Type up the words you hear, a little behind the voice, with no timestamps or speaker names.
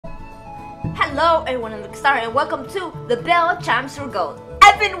Hello everyone in the star and welcome to the Bell Chimes for Gold.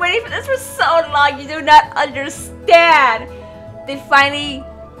 I've been waiting for this for so long, you do not understand. They finally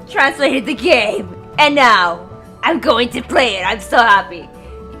translated the game and now I'm going to play it. I'm so happy.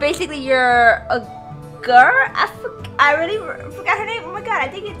 Basically you're a girl? I really forgot her name. Oh my god, I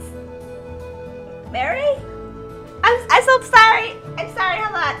think it's Mary? I'm so sorry. I'm sorry,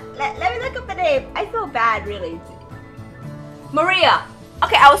 hold on. Let me look up the name. I feel bad really. Maria.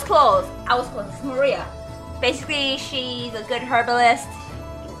 Okay, I was close. It's Maria. Basically, she's a good herbalist,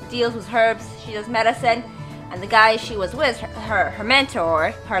 deals with herbs, she does medicine, and the guy she was with, her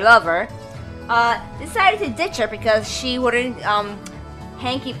mentor, her lover, decided to ditch her because she wouldn't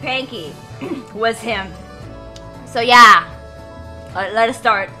hanky-panky with him. So yeah, let us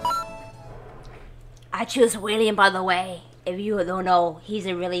start. I choose William, by the way. If you don't know, he's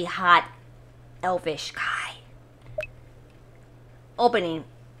a really hot, elfish guy. Opening.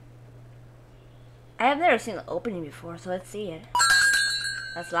 I have never seen the opening before, so let's see it.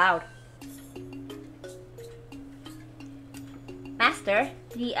 That's loud. Master,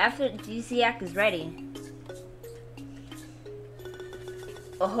 the aphrodisiac is ready.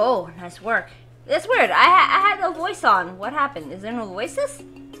 Oh, nice work. That's weird. I had no voice on. What happened? Is there no voices?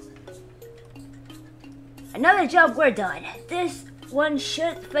 Another job we're done. This one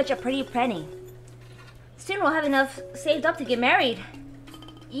should fetch a pretty penny. Soon we'll have enough saved up to get married.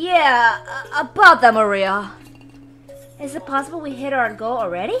 Yeah, about that, Maria. Is it possible we hit our goal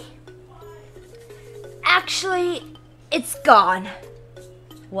already? Actually, it's gone.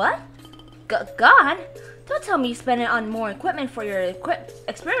 What? Gone? Don't tell me you spent it on more equipment for your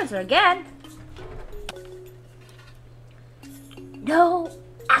experiments again. No,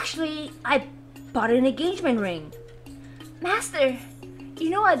 actually, I bought an engagement ring. Master, you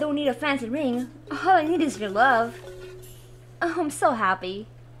know I don't need a fancy ring. All I need is your love. Oh, I'm so happy.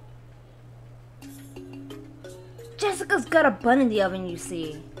 Jessica's got a bun in the oven, you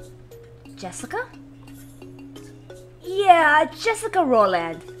see. Jessica? Yeah, Jessica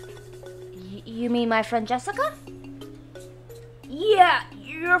Rowland. You mean my friend Jessica? Yeah,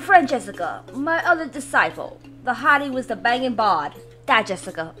 your friend Jessica. My other disciple. The hottie with the banging bod. That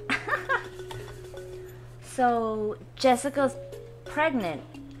Jessica. So, Jessica's pregnant.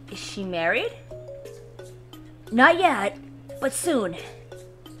 Is she married? Not yet, but soon.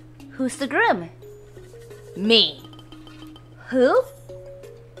 Who's the groom? Me. Who?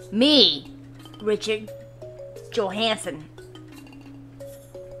 Me. Richard Johansson.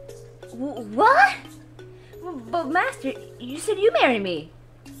 What? But Master, you said you married me.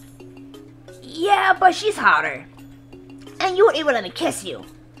 Yeah, but she's hotter. And you won't even let me kiss you.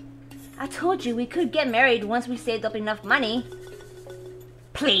 I told you we could get married once we saved up enough money.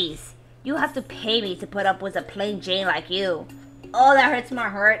 Please, you have to pay me to put up with a plain Jane like you. Oh, that hurts my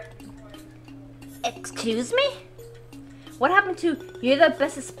heart. Excuse me? What happened to you're the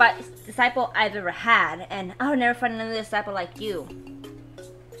best disciple I've ever had, and I'll never find another disciple like you?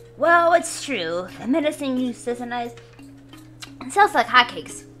 Well, it's true. The medicine you synthesize sells like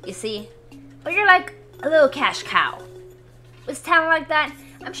hotcakes, you see. But you're like a little cash cow. With talent like that,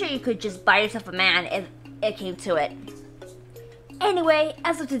 I'm sure you could just buy yourself a man if it came to it. Anyway,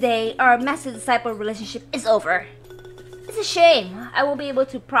 as of today, our master-disciple relationship is over. It's a shame. I won't be able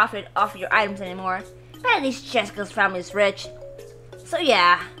to profit off your items anymore. But at least Jessica's family is rich. So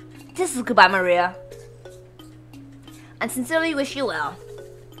yeah, this is goodbye, Maria. And sincerely wish you well.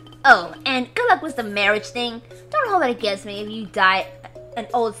 Oh, and good luck with the marriage thing. Don't hold that against me if you die an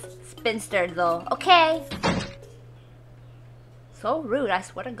old spinster though, okay? So rude, I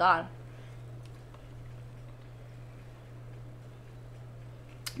swear to God.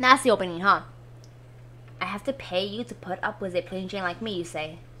 That's the opening, huh? I have to pay you to put up with a plain Jane like me, you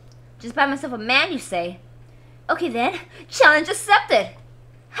say. Just buy myself a man, you say. Okay then, challenge accepted.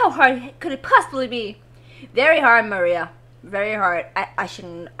 How hard could it possibly be? Very hard, Maria. Very hard. I should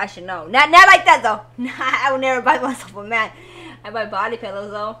know. Not like that though. I would never buy myself a man. I buy body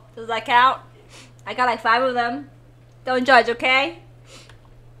pillows though. Does that count? I got like 5 of them. Don't judge, okay?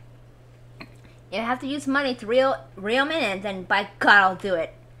 If I have to use money to reel me in, then by God I'll do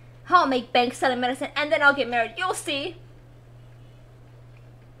it. I'll make bank selling medicine and then I'll get married. You'll see.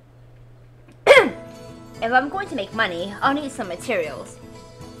 If I'm going to make money, I'll need some materials.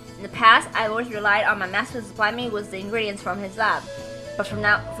 In the past, I always relied on my master to supply me with the ingredients from his lab. But from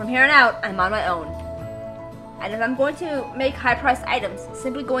here on out, I'm on my own. And if I'm going to make high-priced items,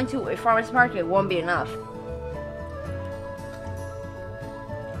 simply going to a farmer's market won't be enough.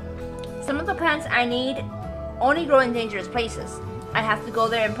 Some of the plants I need only grow in dangerous places. I have to go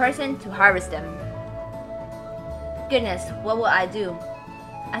there in person to harvest them. Goodness, what will I do?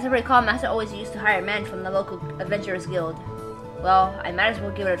 As I recall, Master always used to hire men from the local adventurers guild. Well, I might as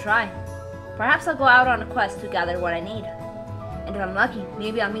well give it a try. Perhaps I'll go out on a quest to gather what I need. And if I'm lucky,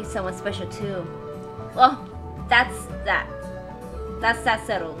 maybe I'll meet someone special too. Well, that's that. That's that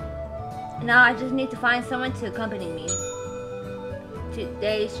settled. Now I just need to find someone to accompany me.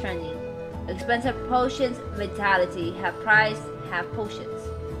 Today's trending. Expensive potions, vitality. Have price, have potions.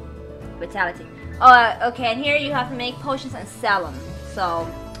 Vitality. Oh, okay, and here you have to make potions and sell them. So,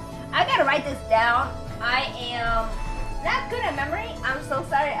 I gotta write this down. I am not good at memory. I'm so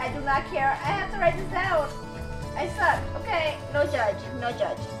sorry. I do not care. I have to write this down. I suck. Okay, no judge. No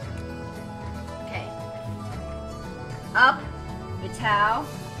judge. Okay. Up, vital,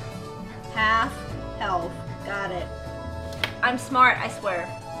 half, health. Got it. I'm smart, I swear.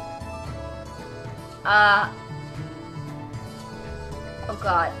 Oh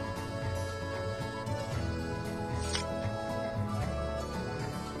god.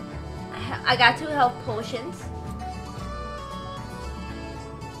 I got 2 health potions.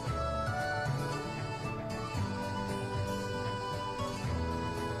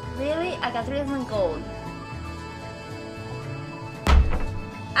 Really? I got 3,000 gold.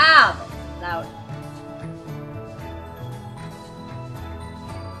 Ow! Loud.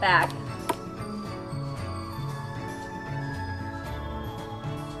 Back.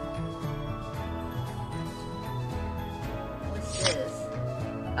 What's this?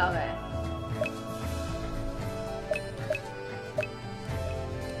 Okay.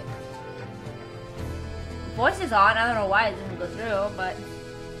 Voice is on. I don't know why it didn't go through, but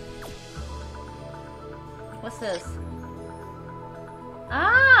what's this?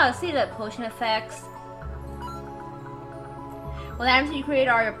 Ah, see the potion effects. Well, the items you create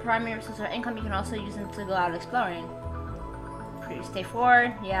are your primary source of income. You can also use them to go out exploring. Pretty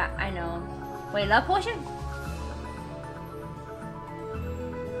straightforward. Yeah, I know. Wait, love potion?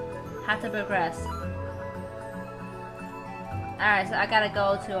 Have to progress. Alright, so I gotta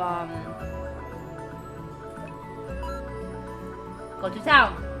go to go to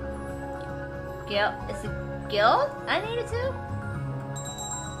town. Guild. Is it guild I needed to?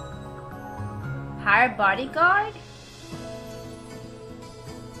 Hire bodyguard?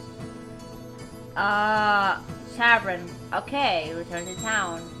 Tavern. Okay, return to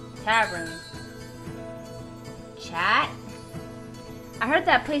town. Tavern. Chat? I heard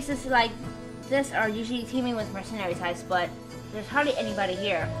that places like this are usually teeming with mercenary types, but there's hardly anybody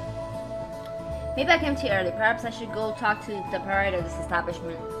here. Maybe I came too early. Perhaps I should go talk to the proprietor of this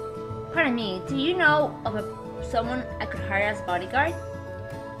establishment. Pardon me, do you know of someone I could hire as bodyguard?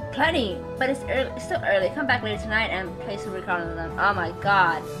 Plenty, but it's still early. Come back later tonight and place a recount on them. Oh my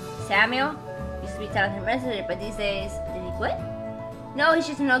god. Samuel? Used to be talented messenger, but these days, did he quit? No, he's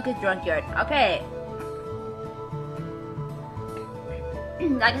just a no-good drunkard. Okay.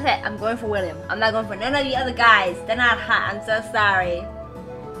 Like I said, I'm going for William. I'm not going for none of the other guys. They're not hot. I'm so sorry.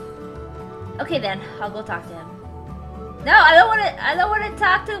 Okay then, I'll go talk to him. No, I don't want to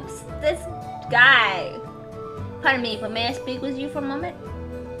talk to this guy. Pardon me, but may I speak with you for a moment?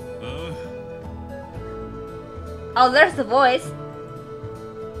 Oh, there's the voice.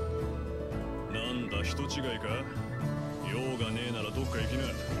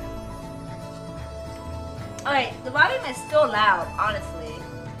 Alright, the volume is still loud, honestly.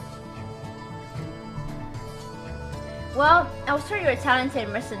 Well, I was told you're a talented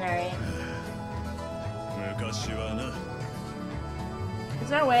mercenary. Is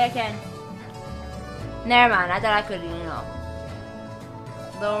there a way I can... Never mind, I thought I could, you know,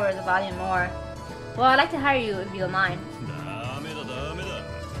 lower the volume more. Well, I'd like to hire you if you don't mind.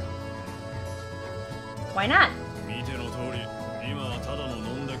 Why not?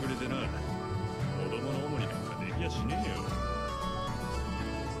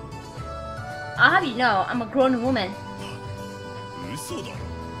 I'll have you know, I'm a grown woman.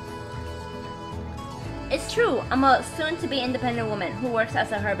 It's true, I'm a soon-to-be independent woman who works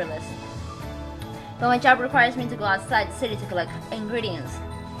as a herbalist. But my job requires me to go outside the city to collect ingredients.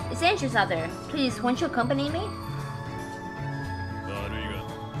 It's dangerous out there. Please, won't you accompany me?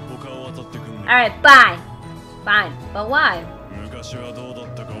 Alright, bye. Fine, but why?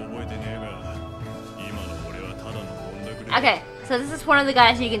 Okay, so this is one of the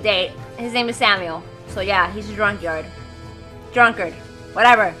guys you can date. His name is Samuel. So yeah, he's a drunkard. Drunkard.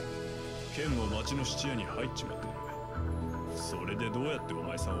 Whatever.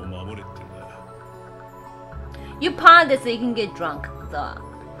 You pawned it so you can get drunk.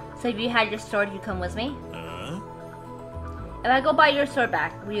 So if you had your sword, you come with me? If I go buy your sword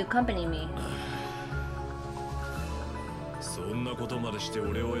back, will you accompany me?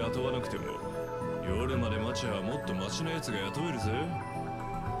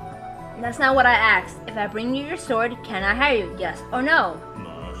 That's not what I asked. If I bring you your sword, can I hire you? Yes or no?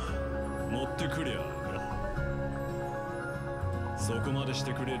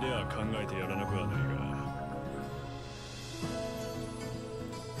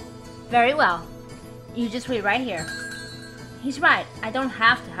 Very well. You just wait right here. He's right. I don't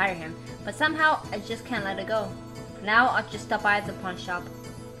have to hire him, but somehow I just can't let it go. For now, I'll just stop by at the pawn shop.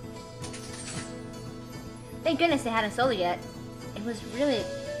 Thank goodness they hadn't sold it yet. It was a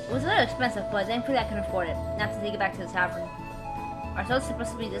little expensive, but thankfully I can afford it. Now to take it back to the tavern. Are swords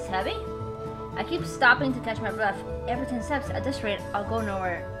supposed to be this heavy? I keep stopping to catch my breath. Every 10 steps, at this rate, I'm going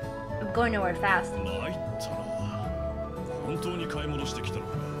nowhere fast.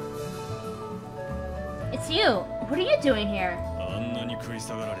 It's you. What are you doing here?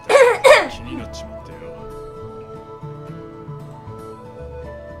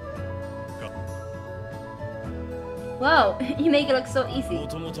 Whoa, you make it look so easy.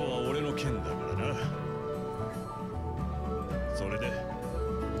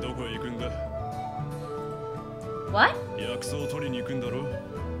 What?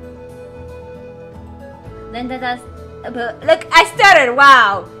 Then that does... Look, I stuttered!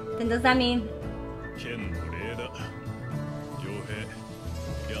 Wow! Then does that mean...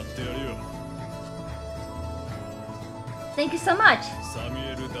 Thank you so much!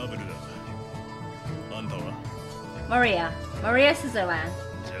 Maria Switzerland.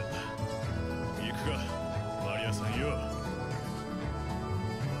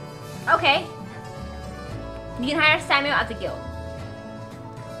 Okay. You can hire Samuel at the guild.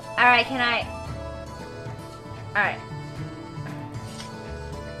 Alright, can I... Alright.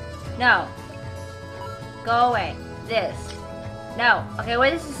 No. Go away. This. No. Okay,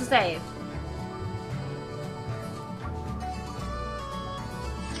 wait, this is to save.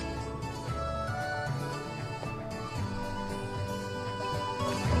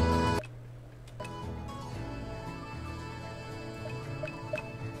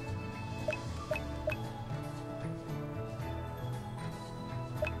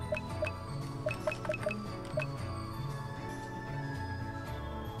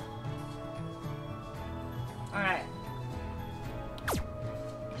 Alright.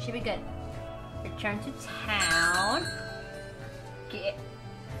 Should be good. Return to town.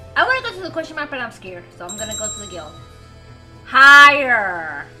 I want to go to the question mark, but I'm scared. So I'm gonna go to the guild.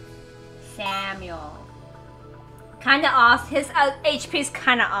 Hire Samuel. Kinda awesome. His HP is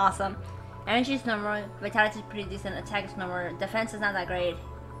kinda awesome. Energy is normal. Vitality is pretty decent. Attack is normal. Defense is not that great.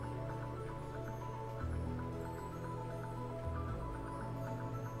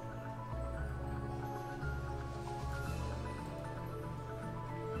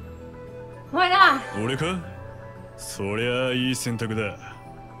 Why not?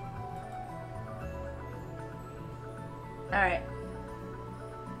 Alright.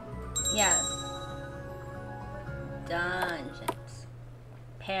 Yes. Dungeons.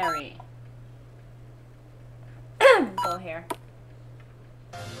 Parry. Go here.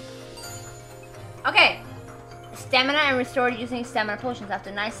 Okay. Stamina and restored using stamina potions.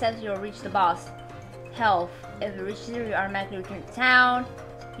 After 9 steps, you'll reach the boss. Health. If you reach 0, you automatically return to town.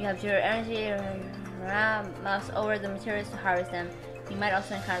 You have 0 energy. Mouse over the materials to harvest them. You might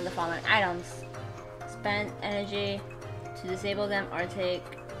also encounter the following items. Spend energy to disable them or take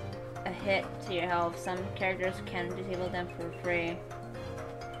a hit to your health. Some characters can disable them for free.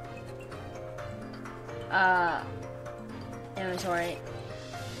 Inventory.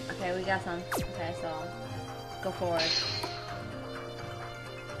 Okay, we got some. Okay, so go forward.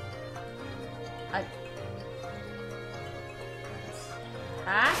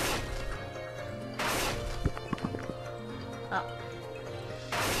 Oh.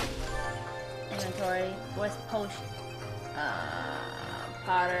 Inventory. Where's potion?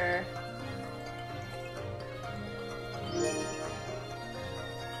 Potter.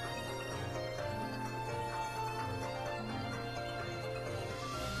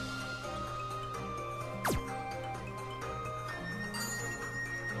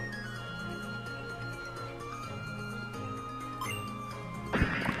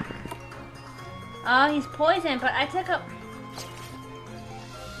 Oh, he's poisoned, but I took a...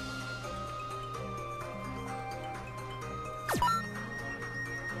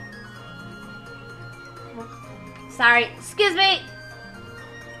 Sorry, excuse me!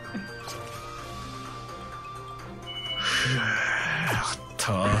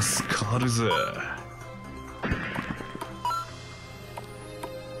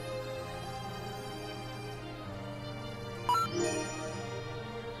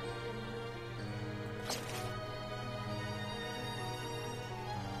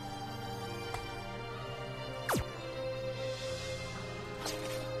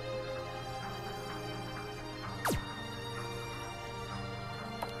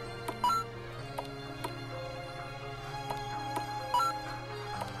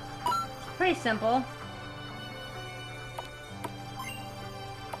 pretty simple.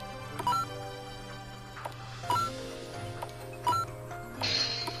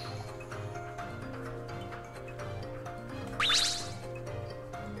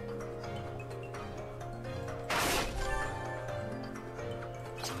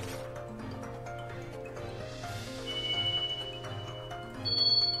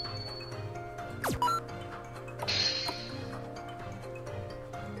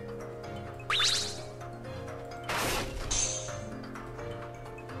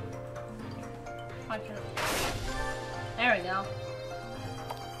 There we go.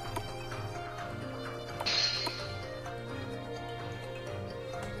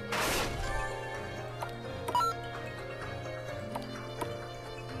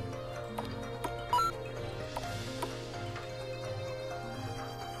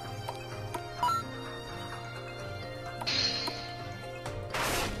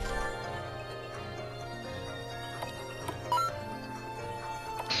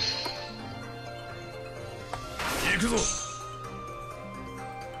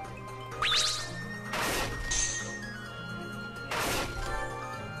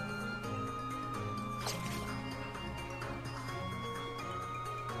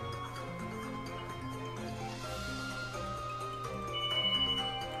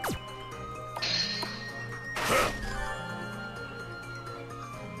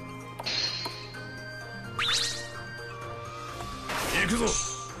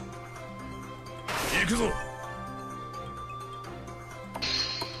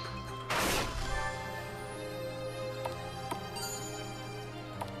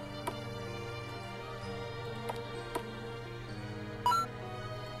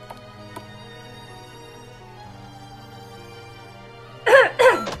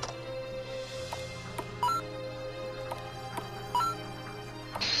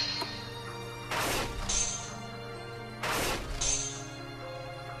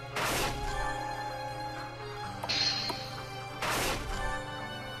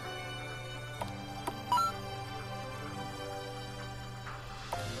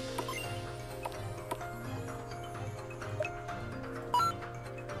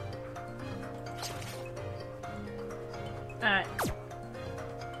 Alright.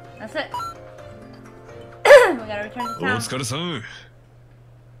 That's it. We gotta return to town. お疲れさん。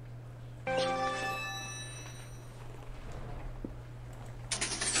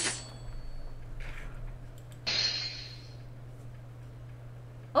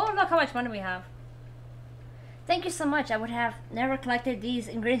Oh, look how much money we have. Thank you so much. I would have never collected these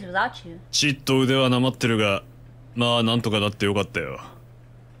ingredients without you. ちっと腕はなまってるが、まあなんとかなってよかったよ。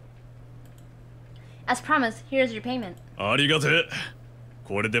As promised, here's your payment. ありがてえ。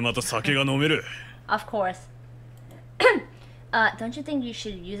これでまた酒が飲める。Of course. Don't you think you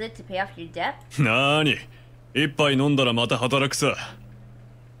should use it to pay off your debt? なーに、一杯飲んだらまた働くさ。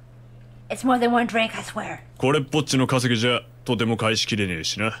It's more than one drink, I swear. これっぽっちの稼ぎじゃとても返しきれねえ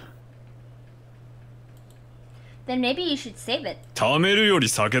しな。Then maybe you should save it. 貯めるより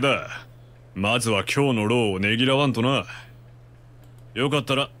酒だ。まずは今日の労をねぎらわんとな。よかっ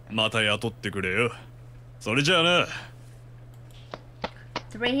たらまた雇ってくれよ。それじゃあな。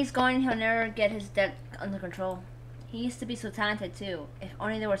The rate he's going, he'll never get his debt under control. He used to be so talented too. If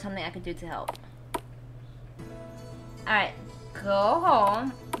only there was something I could do to help. Alright, go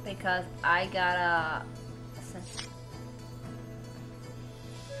home because I gotta...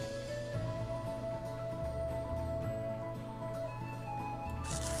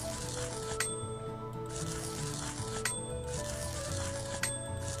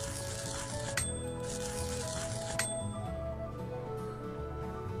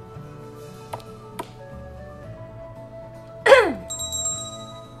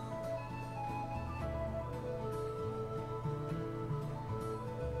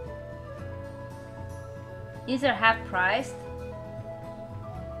 These are half priced.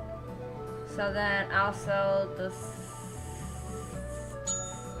 So then also this.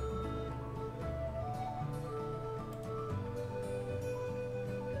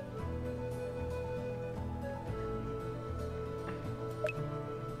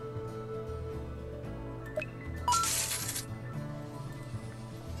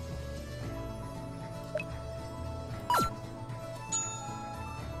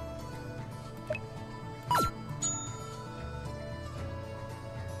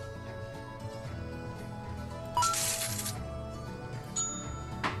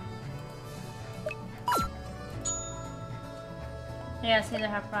 Yeah, see, they're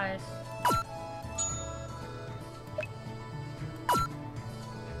half price.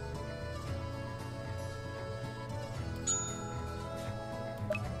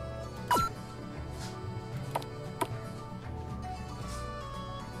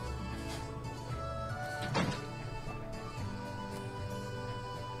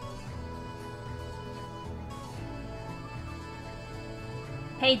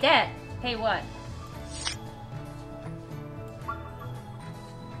 Pay debt. Pay what?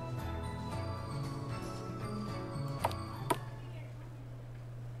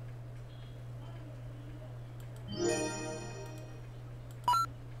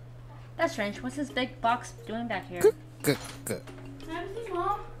 That's strange. What's this big box doing back here? Everything,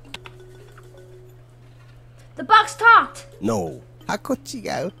 Mom? The box talked! No. 箱違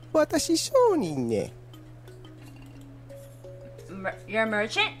う。私商人ね。You're a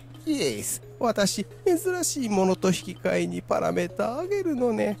merchant? Yes. 私、珍しいものと引き換えにパラメータあげる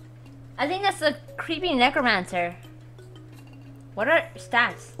のね。I think that's a creepy necromancer. What are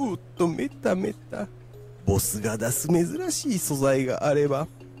stats? おっと、メタメタ。ボスが出す珍しい素材があれば、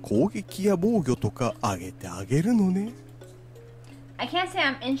攻撃や防御とか上げてあげるのね。I can't say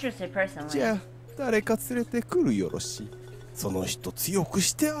I'm interested personally. じゃあ、誰か連れてくるよろしい。その人強く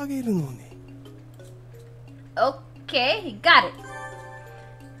してあげるのね。Okay, got it.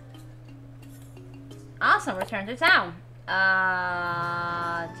 Awesome, return to town.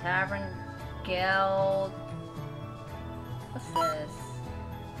 Tavern Guild. What's this?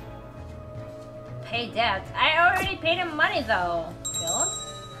 Pay debts. I already paid him money though. Guild?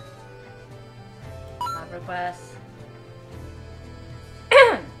 Job request.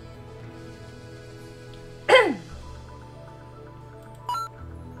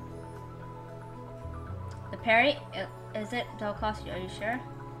 The parry, is it? Don't cost you. Are you sure?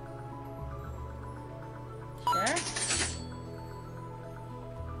 Sure.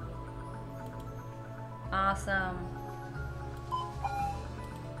 Awesome.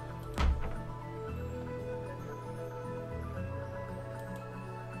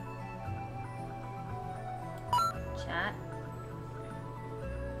 Chat.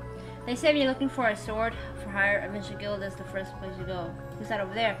 They say if you're looking for a sword for hire, Adventure Guild is the first place you go. Who's that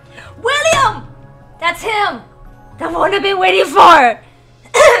over there? William! That's him! The one I've been waiting for!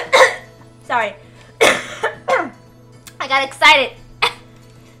 Sorry. I got excited.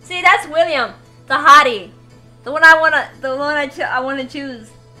 See, that's William, the hottie. The one I wanna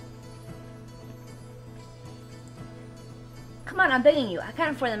choose. Come on, I'm begging you. I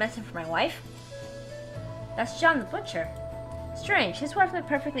can't afford the medicine for my wife. That's John the butcher. Strange, his wife looked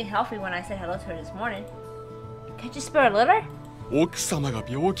perfectly healthy when I said hello to her this morning. Can't you spare a little? 奥様が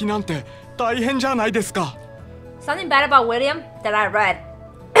病気なんて大変じゃないですか。 Something bad about William that I read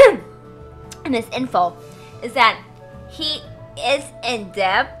in this info is that he is in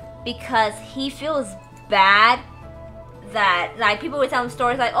debt because he feels bad that like people would tell him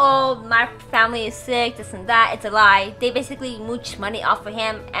stories like, oh, my family is sick, this and that. It's a lie. They basically mooch money off of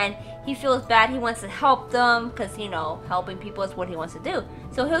him and he feels bad. He wants to help them because, you know, helping people is what he wants to do.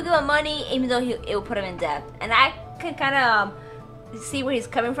 So he'll give them money even though it will put him in debt. And I can kind of see where he's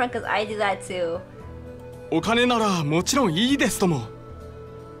coming from because I do that too. お金ならもちろんいいですとも。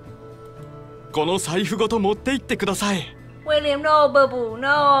この財布ごと持って行ってください。William, no, boo-boo,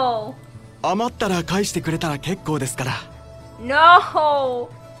 no. 余ったら返してくれたら結構ですから。No.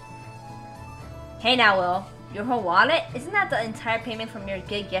 Hey now, Will. Your whole wallet? Isn't that the entire payment from your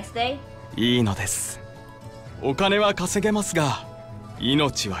gig yesterday? いいのです。お金は稼げますが、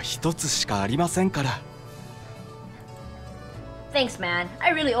命は一つしかありませんから。Thanks, man.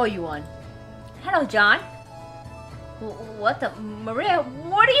 I really owe you one. Hello, John. What the? Maria,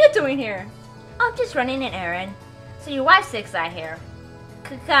 what are you doing here? I'm just running an errand. So your wife's sick, I hear.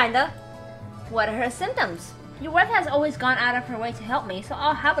 Kinda. What are her symptoms? Your wife has always gone out of her way to help me, so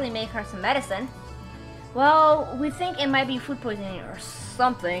I'll happily make her some medicine. Well, we think it might be food poisoning or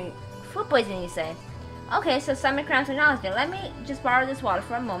something. Food poisoning, you say? Okay, so stomach cramps are nausea. Let me just borrow this water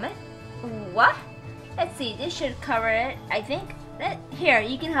for a moment. What? Let's see, this should cover it, I think. Here,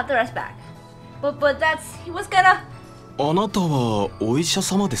 you can have the rest back. But that's, he was gonna... あなたはお医者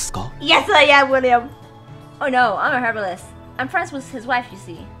様ですか? Yes, I am, William. Oh no, I'm a herbalist. I'm friends with his wife, you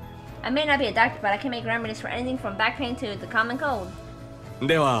see. I may not be a doctor, but I can make remedies for anything from back pain to the common cold.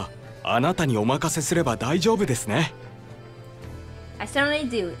 では、あなたにお任せすれば大丈夫ですね。I certainly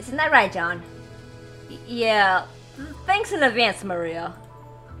do. Isn't that right, John? Yeah. Thanks in advance, Maria.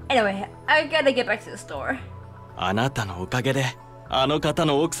 Anyway, I gotta get back to the store. あなたのおかげで、あの方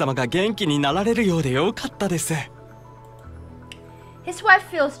の奥様が元気になられるようでよかったです。His wife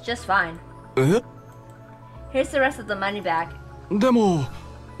feels just fine. え? Here's the rest of the money back. でも、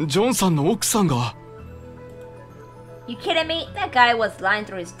ジョンさんの奥さんが。You kidding me? That guy was lying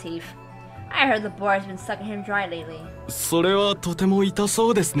through his teeth. I heard the boy has been sucking him dry lately. それはとても痛そ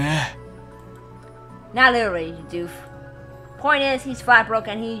うですね。Not literally, you doof. Point is, he's flat broke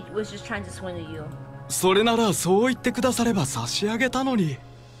and he was just trying to swindle you. それならそう言ってくだされば差し上げたのに。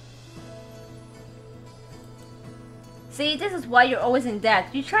See, this is why you're always in debt.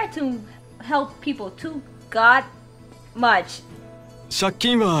 You try to help people too god much. 借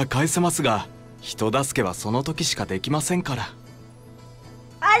金は返せますが、人助けはその時しかできませんから。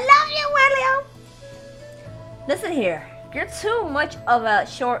I love you, William! Listen here, you're too much of a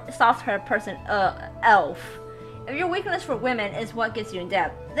short, soft-haired person, elf. If your weakness for women is what gets you in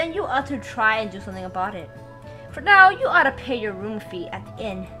debt, then you ought to try and do something about it. For now, you ought to pay your room fee at the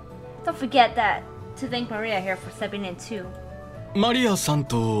inn. Don't forget that to thank Maria here for stepping in too. マリアさん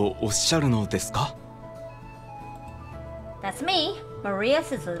とおっしゃるのですか？ That's me, Maria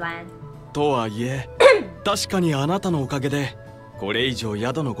Scissorland. とはいえ、確かにあなたのおかげで、これ以上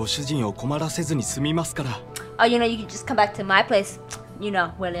宿のご主人を困らせずに済みますから。Oh, you know, you can just come back to my place. You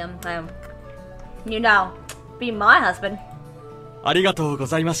know, William, you know, be my husband. ありがとうご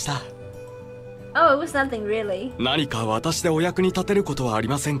ざいました。Oh, it was nothing really. 何か私でお役に立てることはあり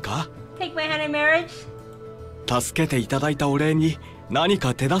ませんか？ Take my hand in marriage? 助けていただいたお礼に何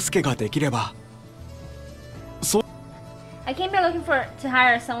か手助けができれば。I came here looking to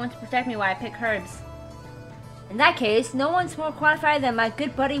hire someone to protect me while I pick herbs. In that case, no one's more qualified than my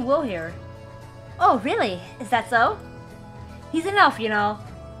good buddy Will here. Oh, really? Is that so? He's an elf, you know.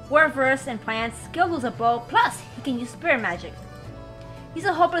 We're versed in plants, skilled with a bow, plus he can use spirit magic. He's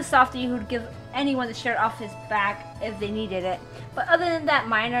a hopeless softie who'd give anyone the shirt off his back if they needed it. But other than that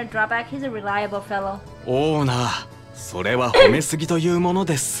minor drawback, he's a reliable fellow. オーナー、それは褒めすぎというもの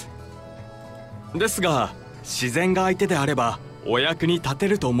です。ですが、自然が相手であればお役に立て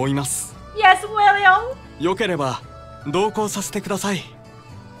ると思います。Yes, William. よければ同行させてください。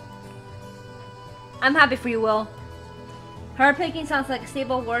I'm happy for you, Will. Herb picking sounds like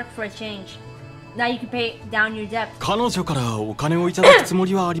stable work for a change. Now you can pay down your debt. 彼女からお金をいただくつも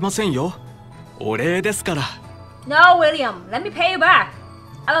りはありませんよ。お礼ですから。No, William. Let me pay you back.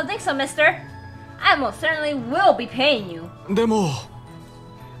 I don't think so, mister. I most certainly will be paying you. でも。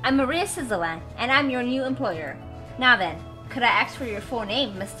I'm Maria Scissorland, and I'm your new employer. Now then, could I ask for your full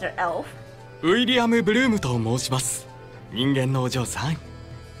name, Mr. Elf? ウィリアム・ブルームと申します。人間のお嬢さん。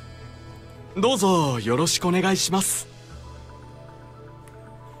どうぞよろしくお願いします。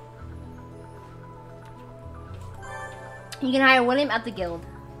You can hire William at the guild.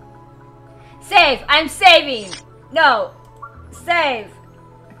 Save! I'm saving! No! Save!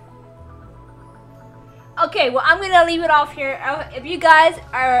 Okay, well, I'm gonna leave it off here. If you guys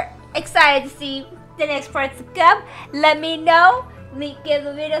are excited to see the next parts to come, let me know. Give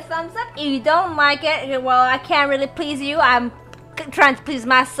the video a thumbs up. If you don't like it, well, I can't really please you. I'm trying to please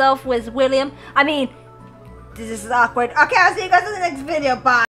myself with William. I mean, this is awkward. Okay, I'll see you guys in the next video. Bye.